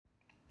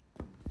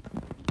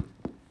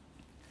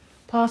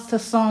Pastor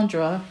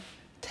Sandra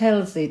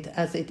tells it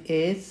as it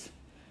is.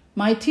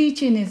 My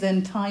teaching is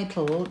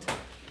entitled,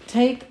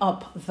 Take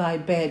Up Thy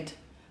Bed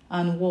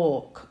and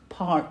Walk,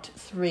 Part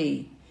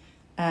 3.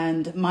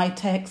 And my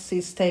text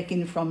is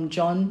taken from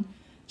John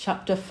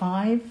chapter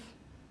 5,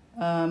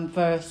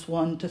 verse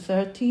 1 to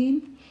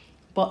 13.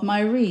 But my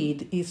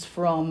read is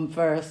from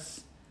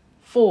verse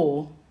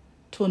 4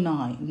 to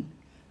 9.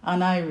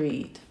 And I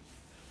read,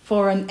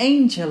 For an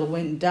angel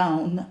went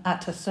down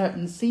at a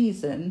certain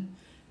season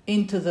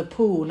into the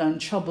pool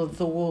and troubled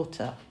the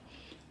water.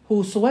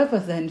 Whosoever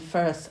then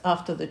first,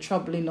 after the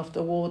troubling of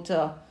the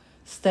water,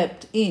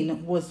 stepped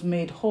in was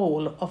made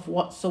whole of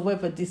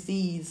whatsoever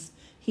disease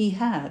he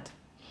had.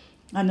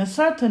 And a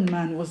certain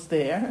man was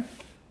there,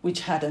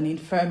 which had an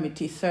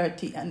infirmity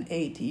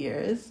 38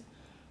 years.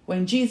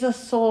 When Jesus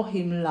saw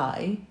him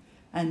lie,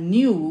 and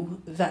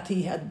knew that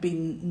he had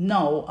been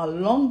now a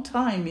long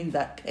time in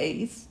that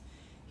case,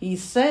 he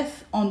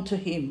saith unto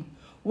him,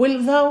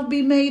 Wilt thou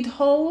be made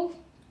whole?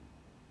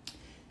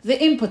 The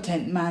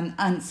impotent man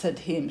answered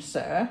him,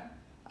 Sir,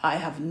 I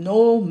have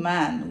no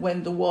man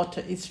when the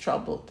water is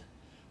troubled,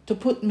 to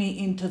put me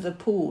into the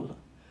pool.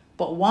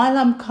 But while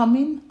I'm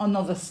coming,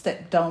 another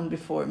stepped down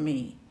before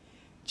me.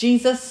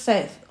 Jesus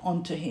saith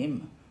unto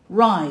him,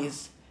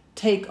 Rise,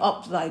 take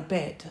up thy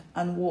bed,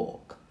 and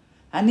walk.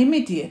 And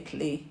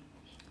immediately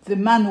the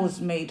man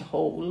was made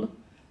whole,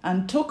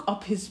 and took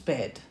up his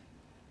bed,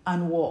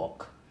 and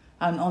walked.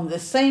 And on the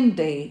same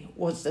day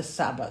was the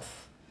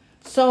Sabbath.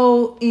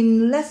 So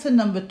in lesson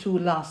number 2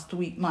 last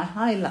week, my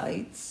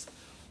highlights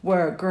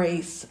were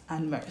grace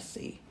and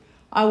mercy.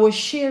 I was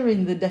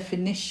sharing the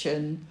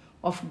definition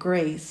of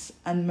grace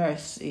and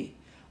mercy.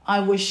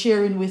 I was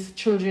sharing with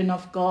children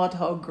of God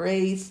how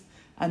grace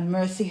and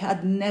mercy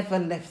had never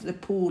left the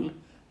pool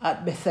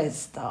at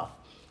Bethesda.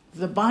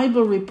 The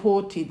Bible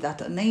reported that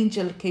an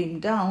angel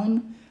came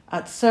down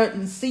at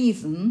certain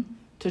season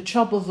to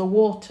trouble the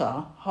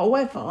water.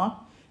 However,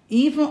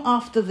 even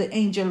after the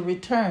angel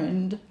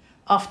returned,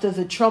 after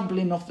the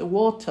troubling of the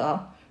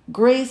water,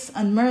 grace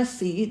and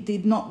mercy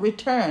did not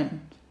return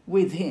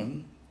with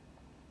him.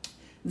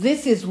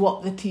 This is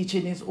what the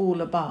teaching is all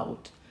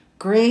about.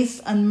 Grace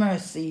and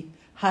mercy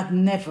had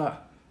never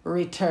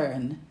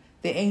returned.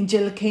 The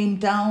angel came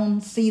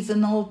down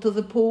seasonal to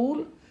the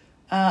pool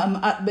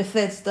at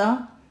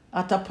Bethesda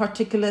at a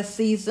particular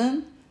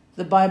season.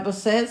 The Bible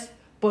says,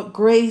 but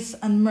grace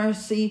and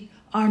mercy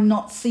are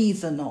not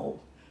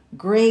seasonal.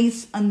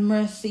 Grace and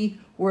mercy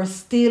were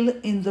still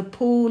in the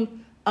pool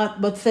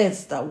at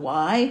Bethesda.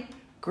 Why?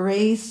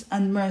 Grace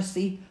and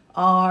mercy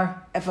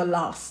are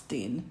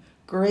everlasting.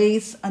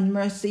 Grace and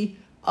mercy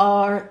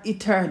are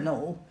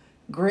eternal.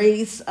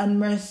 Grace and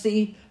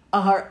mercy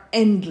are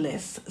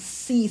endless,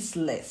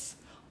 ceaseless,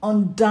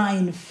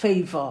 undying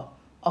favor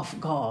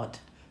of God.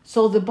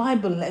 So the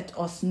Bible let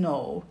us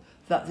know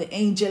that the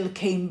angel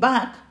came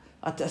back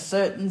at a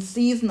certain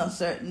season, a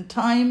certain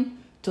time,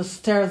 to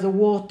stir the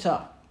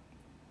water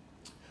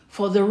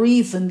for the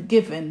reason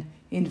given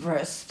in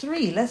verse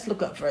 3. Let's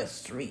look at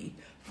verse 3.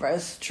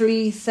 Verse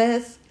 3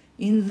 says,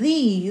 In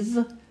these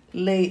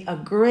lay a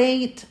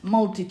great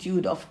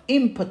multitude of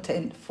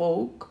impotent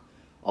folk,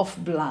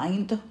 of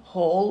blind,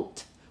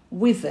 halt,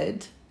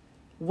 withered,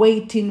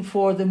 waiting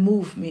for the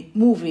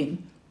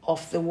moving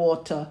of the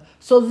water.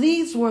 So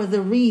these were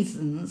the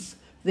reasons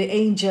the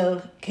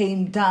angel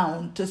came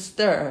down to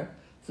stir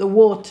the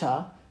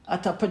water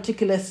at a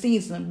particular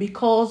season,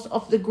 because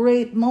of the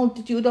great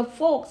multitude of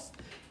folks,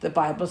 the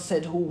Bible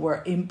said, who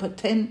were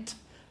impotent,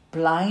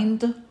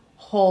 blind,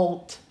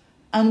 halt,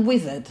 and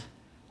withered.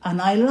 And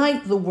I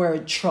like the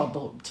word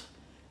troubled.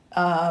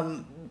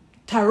 Tarasso,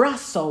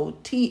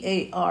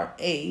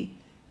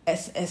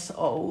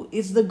 Tarasso,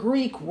 is the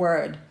Greek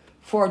word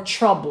for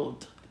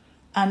troubled.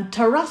 And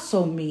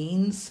tarasso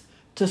means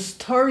to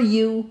stir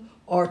you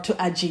or to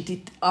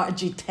agitate.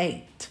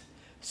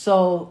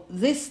 So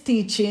this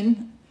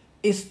teaching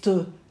is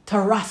to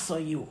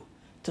tarasso you,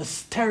 to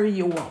stir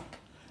you up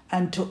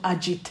and to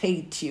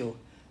agitate you.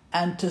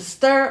 And to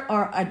stir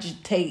or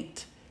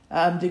agitate,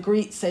 the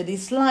Greek said,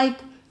 it's like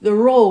the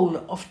roll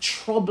of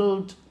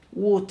troubled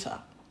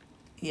water.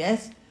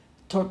 Yes?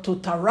 To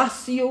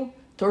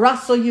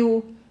tarasso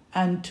you,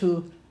 and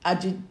to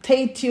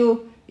agitate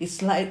you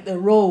is like the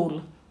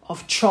roll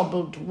of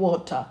troubled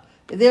water.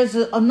 There's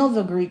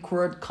another Greek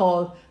word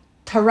called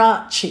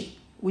tarachi,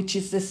 which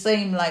is the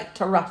same like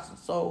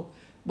tarasso,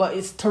 but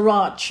it's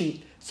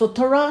tarachi. So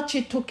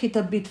tarachi took it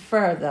a bit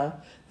further,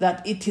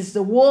 that it is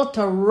the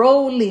water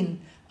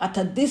rolling at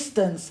a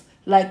distance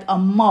like a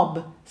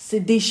mob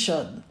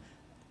sedition.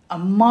 A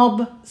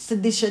mob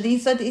sedition. He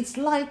said it's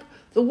like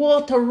the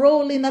water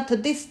rolling at a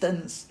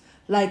distance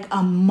like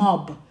a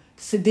mob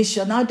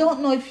sedition. I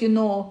don't know if you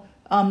know,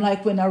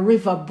 like when a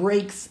river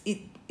breaks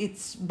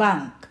its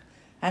bank,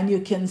 and you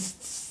can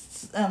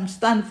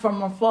stand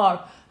from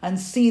afar and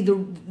see the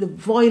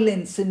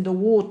violence in the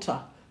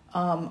water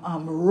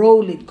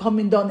rolling,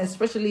 coming down,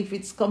 especially if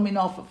it's coming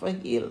off of a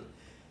hill.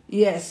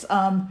 Yes,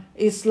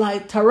 it's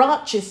like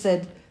Tarachi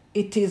said,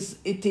 it is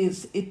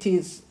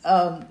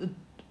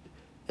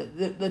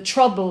the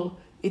trouble,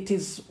 it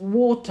is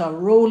water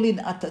rolling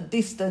at a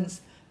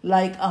distance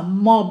like a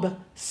mob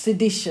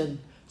sedition.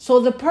 So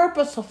the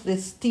purpose of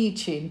this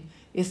teaching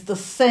is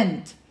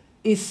sent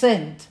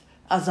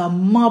as a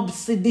mob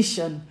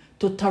sedition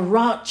to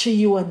tarachi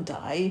you and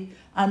I,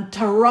 and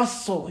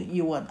tarasso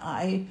you and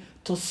I,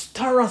 to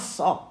stir us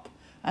up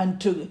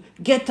and to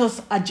get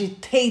us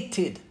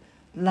agitated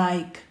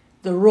like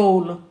the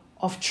roll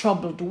of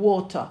troubled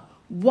water.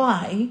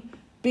 Why?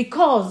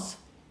 Because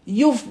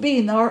you've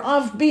been, or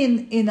I've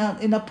been, in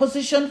a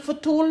position for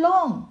too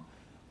long.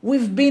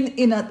 We've been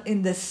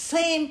in the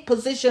same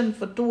position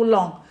for too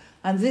long.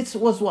 And this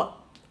was what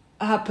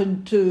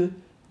happened to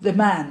the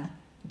man.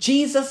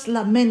 Jesus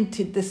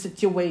lamented the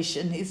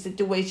situation, his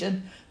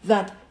situation,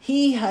 that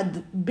he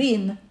had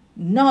been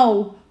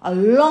now a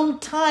long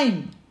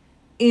time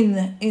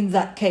in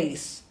that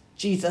case.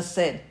 Jesus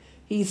said,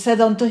 he said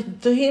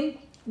unto him,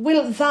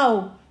 wilt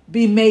thou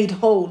be made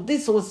whole?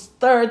 This was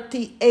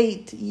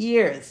 38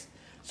 years.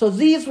 So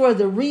these were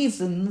the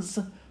reasons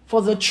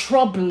for the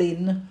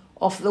troubling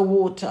of the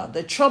water.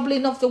 The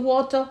troubling of the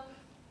water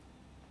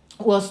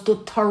was to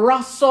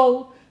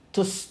tarasso,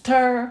 to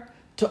stir,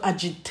 to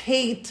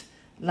agitate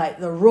like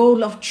the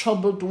roll of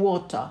troubled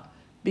water,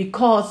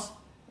 because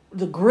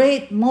the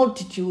great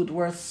multitude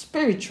were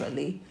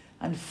spiritually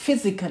and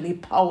physically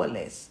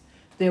powerless.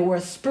 They were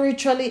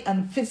spiritually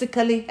and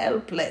physically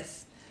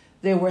helpless.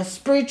 They were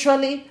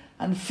spiritually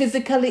and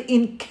physically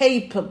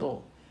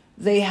incapable.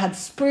 They had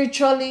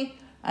spiritually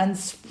and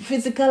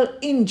physical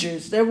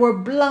injuries. They were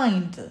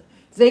blind.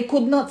 They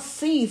could not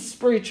see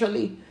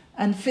spiritually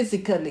and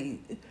physically.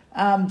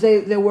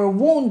 They were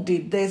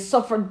wounded. They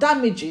suffered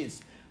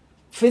damages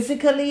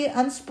physically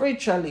and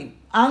spiritually.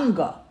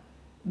 Anger,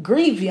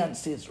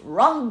 grievances,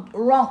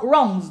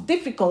 wrongs,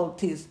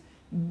 difficulties,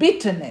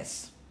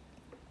 bitterness,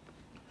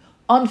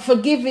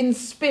 unforgiving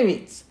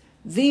spirits.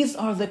 These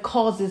are the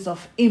causes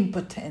of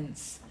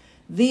impotence.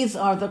 These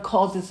are the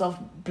causes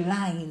of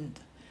blind.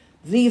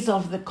 These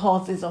are the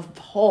causes of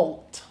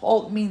halt.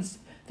 Halt means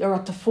they're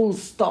at a full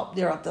stop.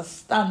 They're at a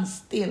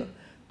standstill.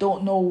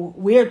 Don't know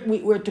where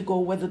to go,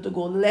 whether to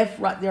go left,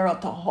 right. They're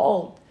at a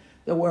halt.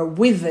 They were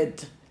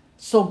withered.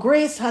 So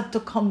grace had to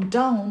come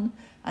down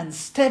and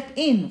step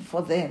in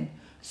for them.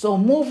 So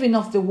moving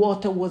of the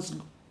water was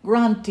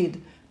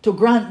granted to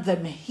grant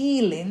them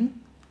healing,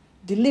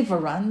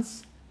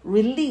 deliverance,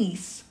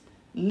 release,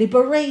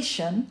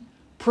 liberation,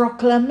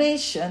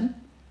 proclamation,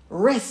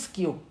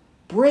 rescue,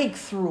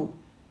 breakthrough,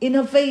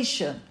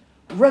 innovation,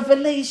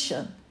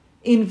 revelation,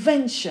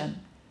 invention,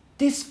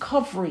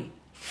 discovery,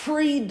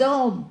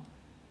 freedom,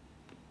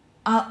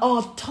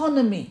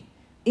 autonomy,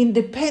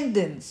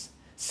 independence,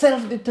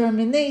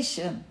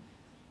 self-determination,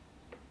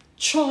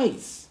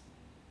 choice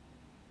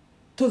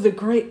to the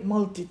great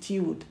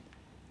multitude.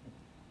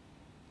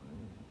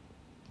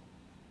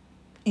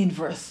 In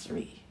verse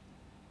 3.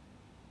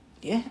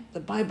 Yeah, the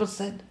Bible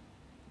said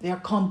their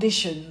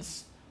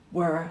conditions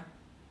were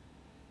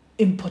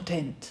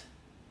impotent,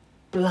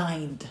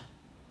 blind,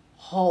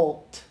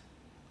 halt,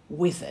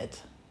 withered.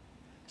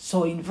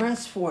 So in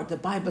verse 4, the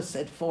Bible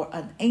said, for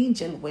an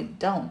angel went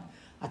down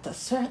at a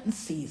certain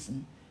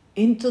season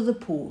into the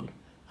pool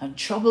and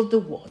troubled the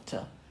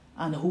water,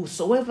 and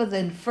whosoever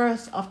then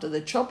first after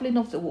the troubling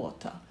of the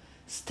water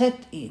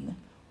stepped in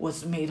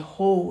was made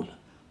whole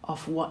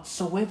of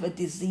whatsoever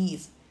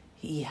disease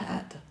he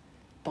had.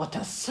 But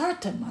a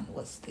certain man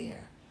was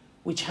there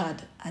which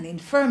had an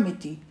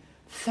infirmity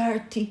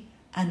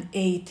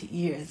 38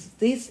 years.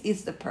 This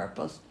is the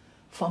purpose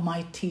for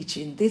my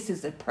teaching. This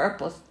is the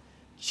purpose,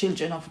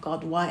 children of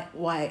God,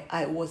 why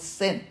I was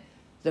sent.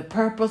 The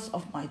purpose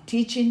of my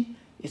teaching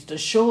is to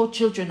show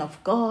children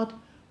of God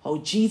how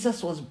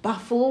Jesus was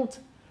baffled,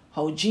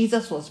 how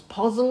Jesus was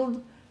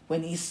puzzled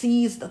when he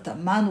sees that a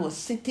man was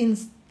sitting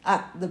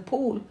at the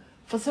pool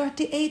for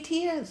 38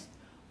 years.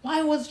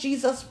 Why was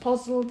Jesus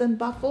puzzled and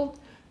baffled?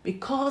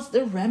 Because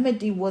the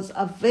remedy was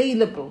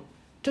available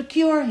to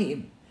cure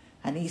him.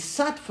 And he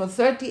sat for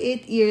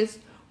 38 years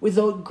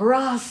without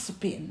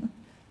grasping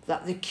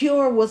that the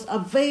cure was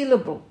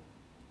available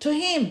to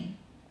him.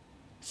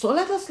 So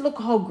let us look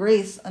how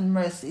grace and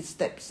mercy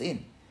steps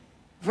in.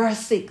 Verse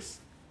 6.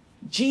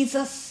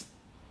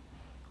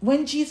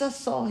 When Jesus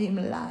saw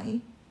him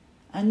lie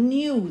and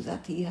knew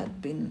that he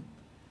had been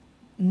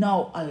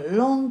now a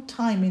long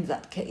time in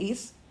that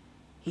case,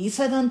 he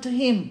said unto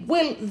him,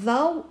 wilt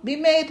thou be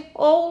made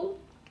whole?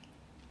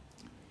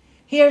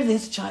 Hear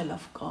this, child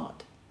of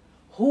God.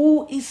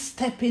 Who is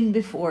stepping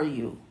before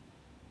you?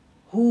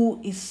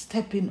 Who is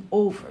stepping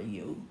over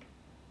you?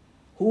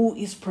 Who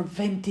is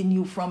preventing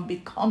you from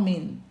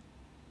becoming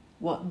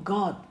what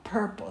God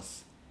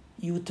purposed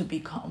you to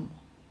become?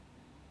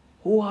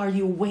 Who are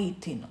you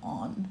waiting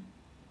on?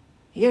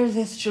 Hear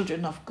this,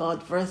 children of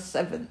God, verse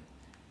 7.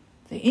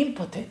 The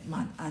impotent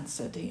man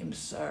answered him,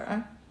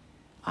 Sir,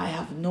 I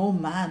have no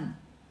man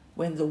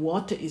when the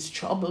water is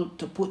troubled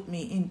to put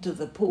me into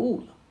the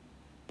pool.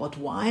 But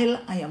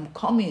while I am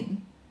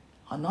coming,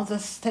 another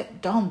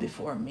stepped down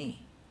before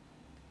me.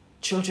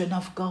 Children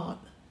of God,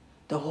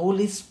 the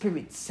Holy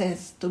Spirit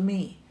says to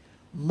me,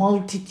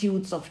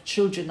 Multitudes of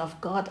children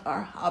of God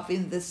are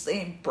having the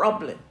same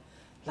problem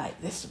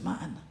like this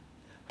man.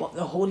 But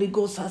the Holy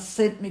Ghost has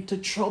sent me to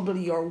trouble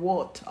your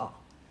water.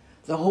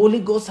 The Holy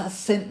Ghost has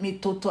sent me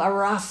to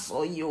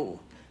harassle you,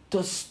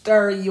 to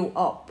stir you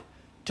up,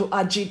 to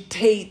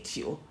agitate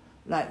you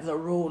like the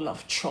roll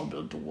of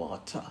troubled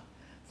water.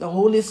 The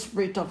Holy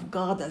Spirit of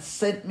God has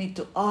sent me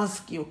to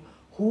ask you,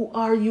 who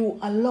are you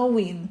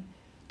allowing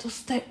to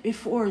step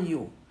before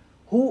you?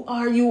 Who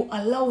are you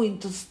allowing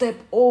to step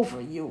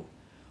over you?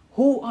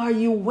 Who are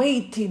you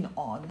waiting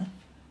on?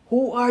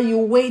 Who are you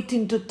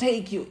waiting to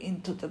take you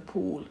into the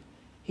pool?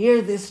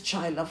 Hear this,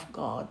 child of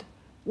God.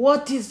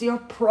 What is your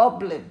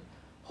problem?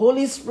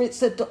 Holy Spirit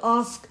said to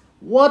ask,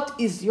 what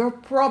is your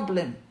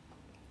problem?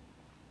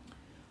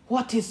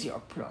 What is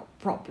your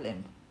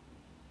problem?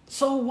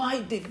 So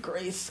why did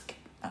grace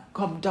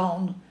come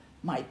down?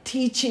 My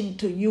teaching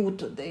to you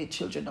today,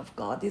 children of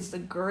God, is the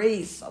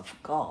grace of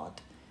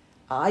God.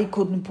 I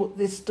couldn't put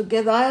this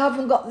together. I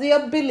haven't got the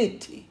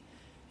ability.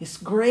 It's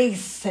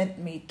grace sent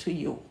me to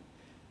you.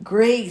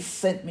 Grace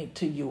sent me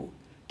to you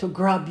to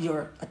grab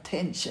your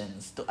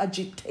attentions, to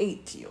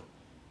agitate you,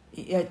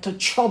 to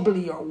trouble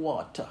your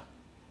water.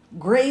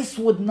 Grace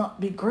would not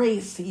be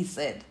grace, he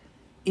said,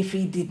 if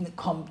he didn't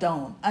come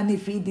down, and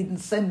if he didn't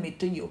send me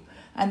to you,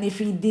 and if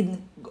he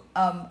didn't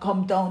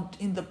come down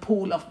in the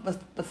pool of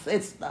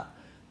Bethesda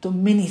to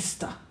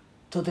minister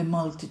to the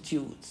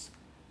multitudes.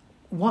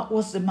 What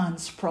was the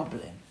man's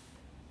problem?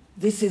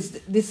 This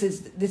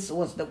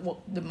was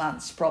the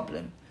man's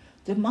problem.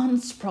 The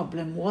man's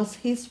problem was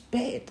his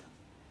bed.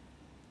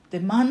 The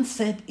man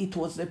said it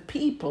was the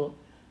people,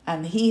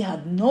 and he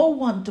had no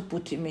one to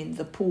put him in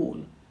the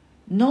pool.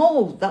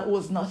 No, that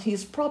was not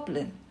his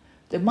problem.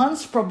 The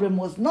man's problem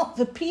was not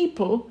the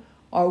people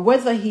or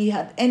whether he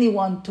had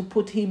anyone to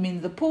put him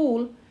in the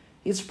pool.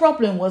 His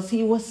problem was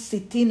he was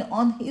sitting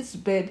on his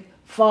bed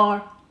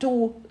far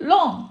too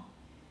long.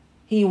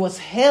 He was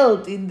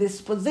held in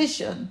this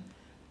position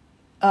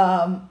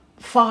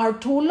far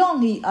too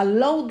long. He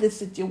allowed the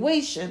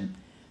situation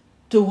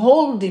to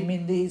hold him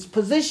in this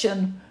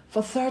position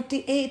for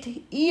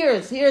 38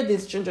 years. Hear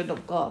this, children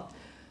of God.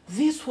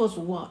 This was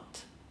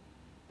what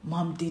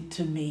Mom did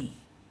to me.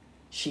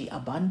 She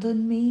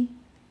abandoned me.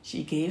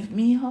 She gave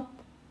me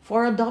up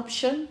for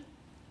adoption.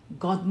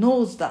 God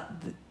knows that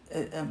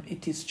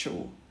it is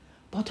true.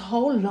 But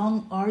how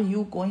long are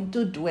you going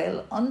to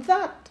dwell on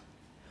that?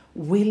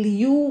 Will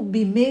you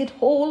be made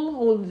whole?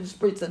 Holy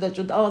Spirit said I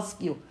should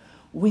ask you,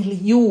 will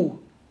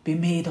you be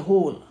made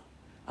whole?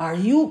 Are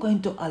you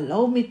going to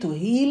allow me to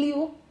heal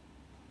you?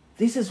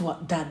 This is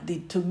what Dad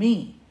did to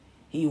me.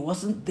 He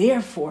wasn't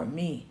there for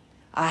me.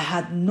 I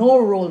had no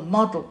role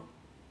model.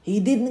 He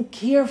didn't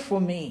care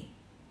for me.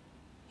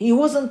 He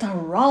wasn't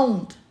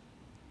around.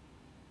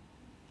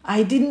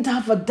 I didn't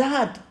have a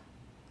dad.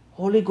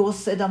 Holy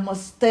Ghost said, I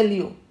must tell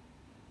you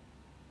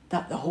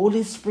that the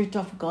Holy Spirit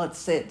of God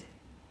said,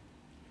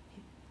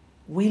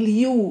 will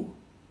you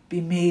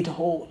be made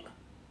whole?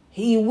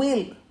 He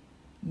will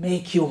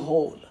make you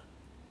whole.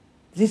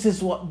 This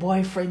is what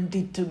boyfriend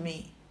did to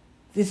me.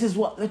 This is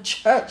what the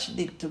church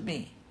did to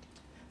me.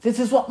 This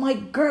is what my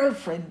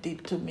girlfriend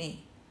did to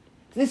me.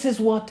 This is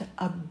what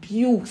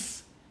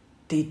abuse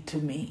did to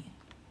me.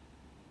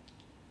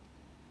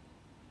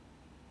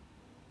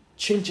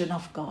 Children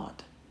of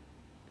God,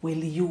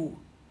 will you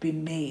be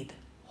made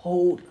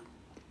whole?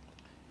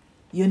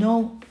 You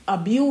know,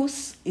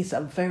 abuse is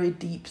a very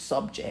deep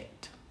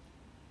subject,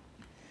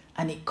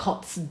 and it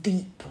cuts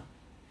deep.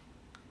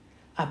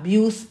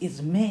 Abuse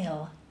is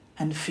male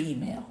and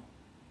female.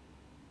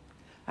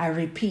 I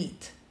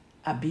repeat,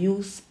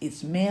 abuse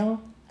is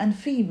male and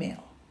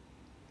female.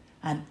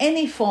 And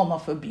any form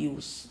of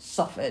abuse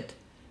suffered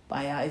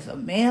by either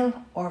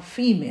male or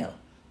female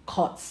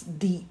cuts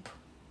deep.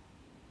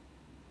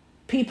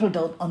 People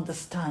don't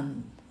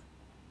understand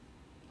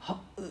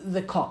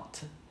the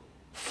cut.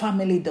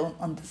 Family don't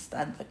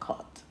understand the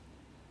cut.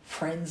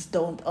 Friends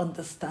don't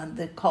understand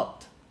the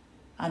cut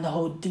and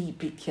how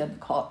deep it can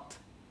cut.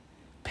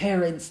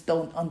 Parents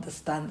don't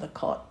understand the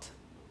cut.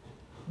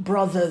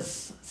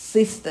 Brothers,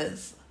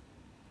 sisters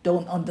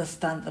don't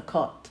understand the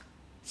cut.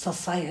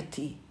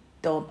 Society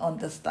don't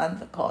understand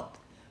the cut.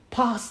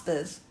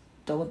 Pastors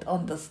don't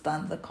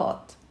understand the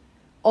cut.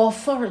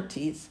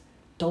 Authorities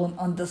don't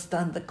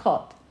understand the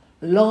cut.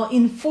 Law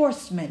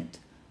enforcement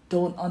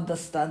don't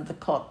understand the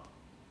cut.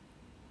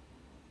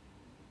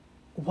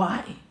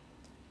 Why?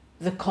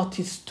 The cut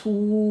is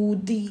too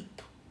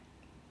deep.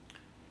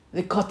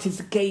 The cut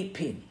is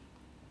gaping.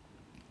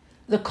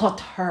 The cut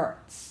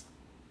hurts.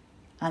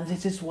 And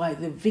this is why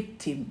the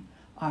victims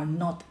are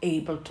not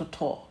able to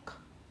talk.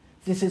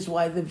 This is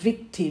why the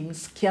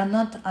victims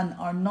cannot and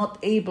are not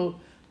able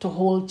to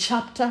hold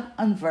chapter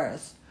and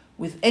verse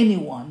with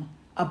anyone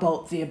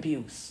about the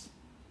abuse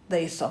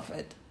they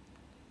suffered.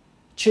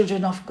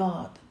 Children of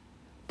God,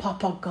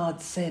 Papa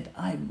God said,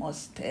 I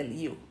must tell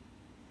you,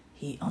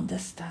 He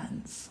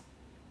understands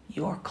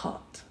your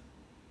cut.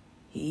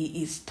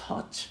 He is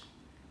touched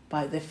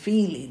by the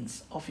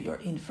feelings of your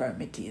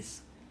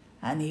infirmities,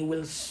 and He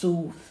will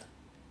soothe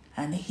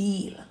and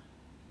heal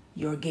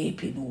your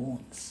gaping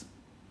wounds.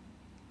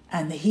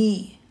 And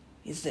he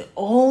is the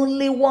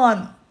only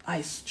one,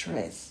 I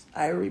stress,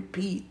 I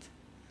repeat,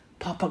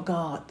 Papa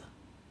God,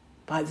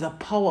 by the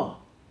power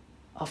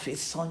of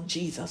his Son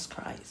Jesus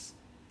Christ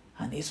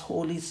and his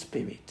Holy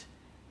Spirit,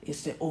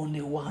 is the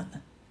only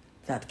one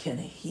that can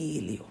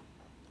heal you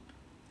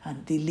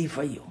and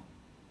deliver you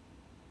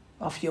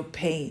of your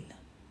pain.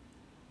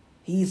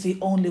 He is the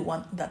only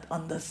one that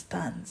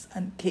understands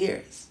and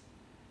cares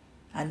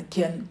and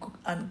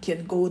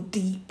can go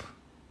deep.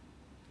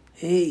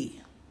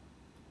 Hey,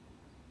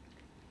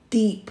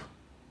 deep.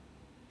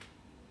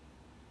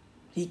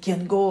 He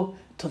can go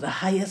to the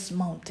highest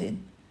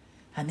mountain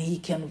and he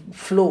can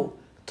flow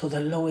to the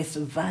lowest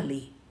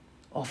valley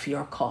of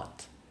your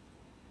cot.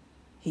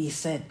 He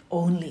said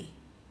only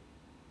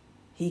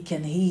he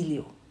can heal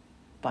you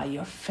by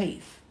your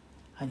faith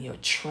and your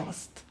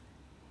trust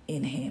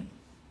in him.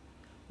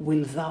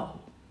 Will thou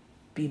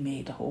be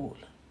made whole?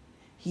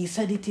 He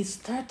said it is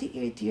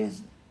 38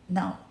 years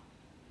now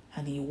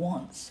and he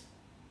wants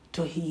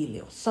to heal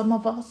you. Some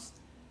of us,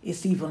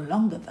 it's even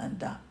longer than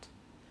that.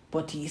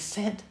 But he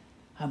said,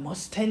 I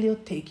must tell you,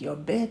 take your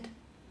bed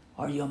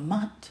or your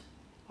mat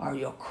or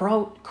your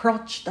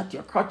crutch that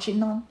you're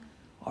crutching on,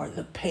 or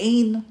the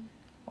pain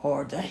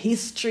or the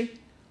history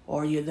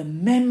or the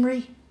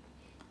memory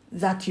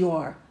that you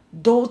are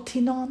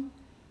doting on,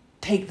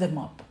 take them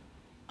up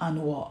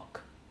and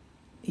walk.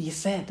 He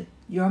said,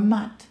 your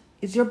mat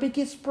is your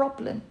biggest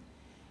problem.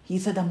 He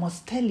said, I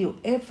must tell you,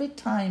 every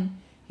time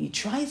he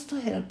tries to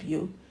help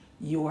you,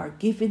 you are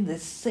giving the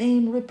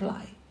same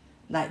reply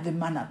like the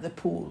man at the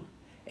pool.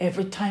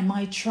 Every time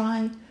I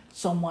try,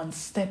 someone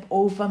step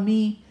over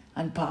me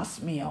and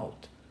pass me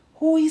out.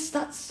 Who is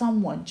that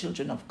someone,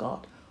 children of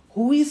God?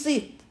 Who is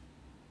it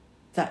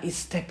that is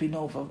stepping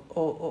over?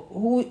 Or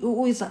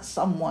who is that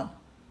someone?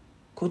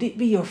 Could it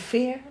be your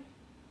fear?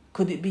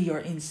 Could it be your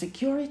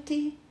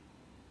insecurity?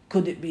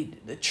 Could it be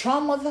the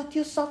trauma that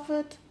you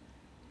suffered?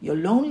 Your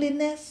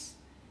loneliness?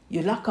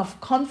 Your lack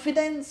of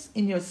confidence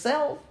in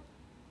yourself?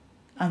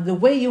 And the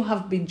way you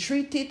have been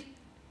treated?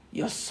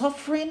 Your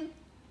suffering?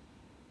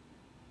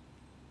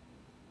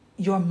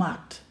 Your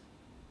mat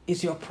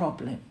is your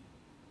problem,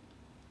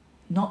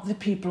 not the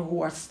people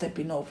who are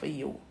stepping over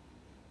you.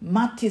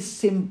 Mat is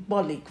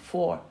symbolic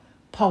for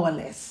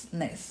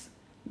powerlessness,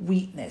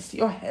 weakness,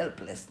 your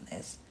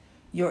helplessness,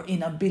 your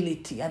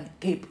inability and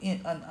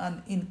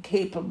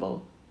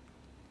incapable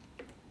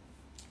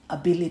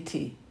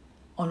ability,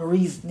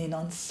 unreasoning,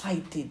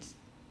 unsighted,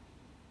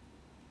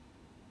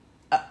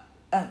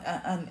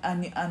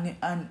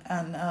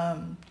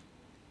 and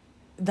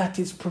that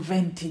is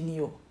preventing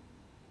you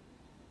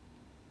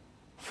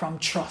from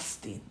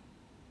trusting.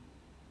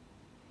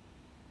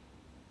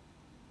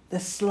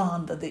 The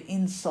slander, the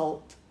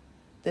insult,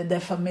 the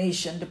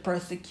defamation, the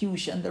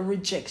persecution, the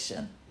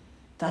rejection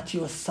that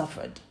you have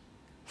suffered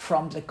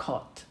from the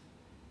cot.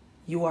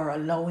 You are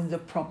allowing the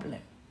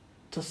problem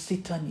to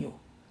sit on you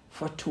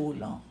for too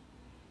long.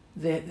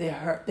 The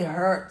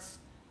hurts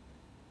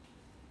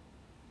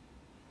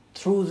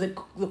through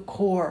the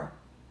core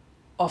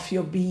of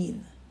your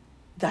being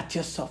that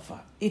you suffer.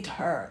 It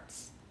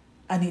hurts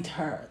and it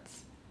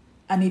hurts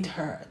and it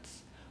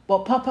hurts.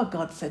 But Papa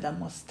God said, I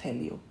must tell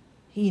you,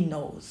 he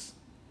knows.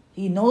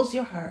 He knows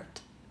your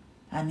hurt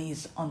and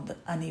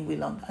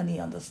he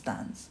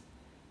understands.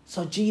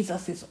 So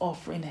Jesus is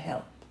offering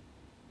help.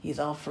 He's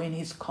offering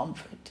his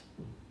comfort.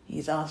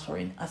 He's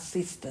offering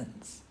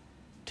assistance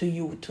to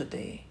you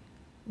today.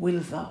 Will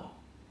thou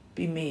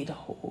be made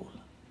whole?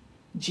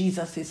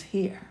 Jesus is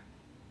here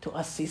to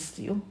assist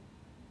you,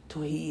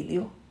 to heal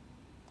you,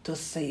 to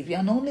save you,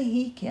 and only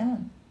he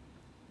can.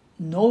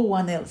 No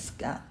one else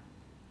can.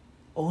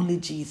 Only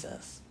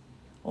Jesus.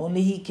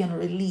 Only he can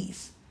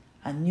release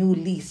a new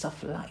lease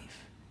of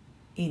life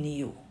in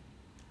you.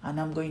 And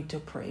I'm going to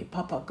pray.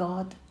 Papa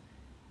God,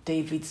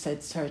 David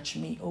said, search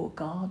me, O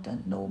God,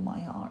 and know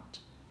my heart.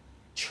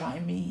 Try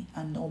me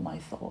and know my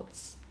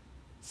thoughts.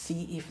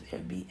 See if there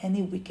be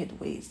any wicked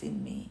ways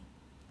in me,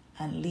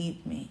 and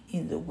lead me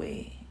in the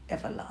way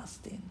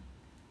everlasting.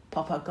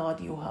 Papa God,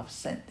 you have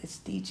sent this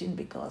teaching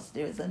because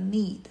there is a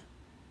need.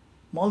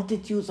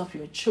 Multitudes of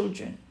your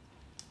children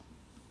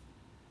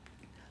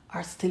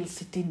are still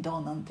sitting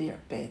down on their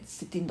beds,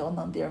 sitting down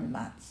on their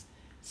mats,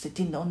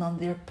 sitting down on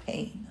their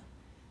pain,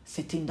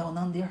 sitting down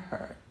on their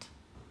hurt,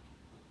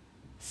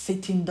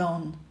 sitting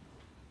down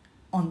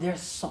on their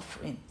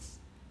sufferings,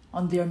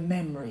 on their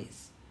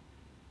memories,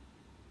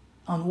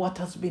 on what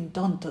has been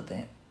done to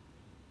them,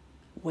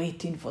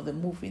 waiting for the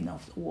moving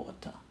of the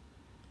water,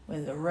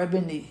 when the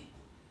remedy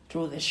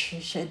through the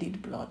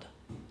shedded blood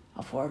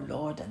of our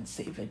Lord and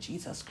Savior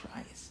Jesus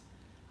Christ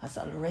has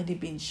already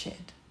been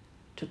shed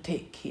to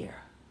take care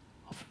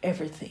of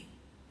everything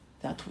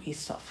that we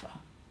suffer,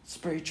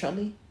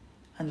 spiritually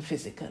and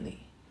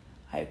physically.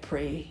 I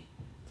pray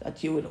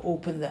that you will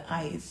open the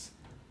eyes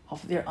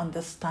of their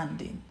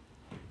understanding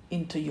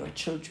into your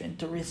children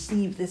to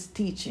receive this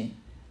teaching,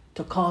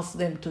 to cause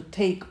them to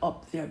take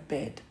up their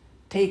bed,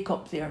 take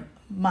up their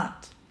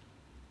mat,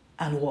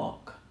 and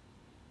walk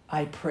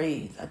I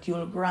pray that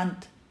you'll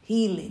grant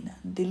healing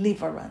and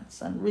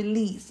deliverance and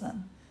release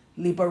and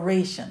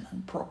liberation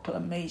and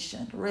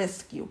proclamation,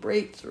 rescue,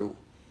 breakthrough,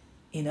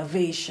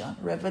 innovation,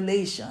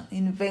 revelation,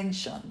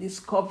 invention,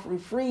 discovery,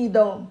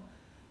 freedom,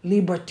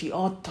 liberty,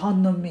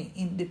 autonomy,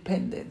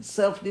 independence,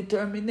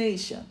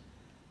 self-determination,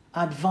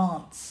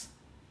 advance,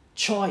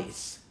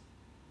 choice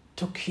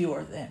to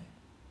cure them.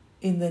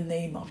 In the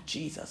name of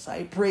Jesus,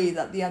 I pray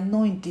that the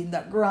anointing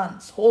that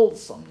grants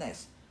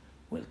wholesomeness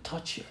will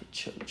touch your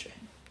children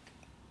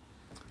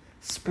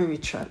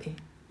spiritually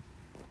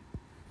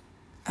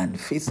and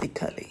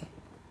physically,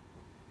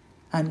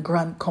 and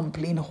grant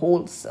complete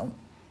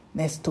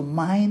wholesomeness to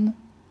mind,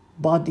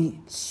 body,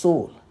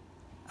 soul,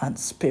 and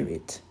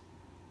spirit.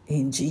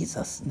 In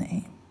Jesus'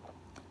 name,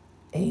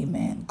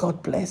 amen.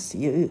 God bless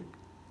you.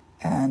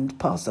 And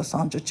Pastor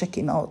Sandra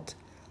checking out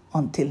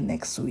until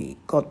next week.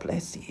 God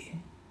bless you.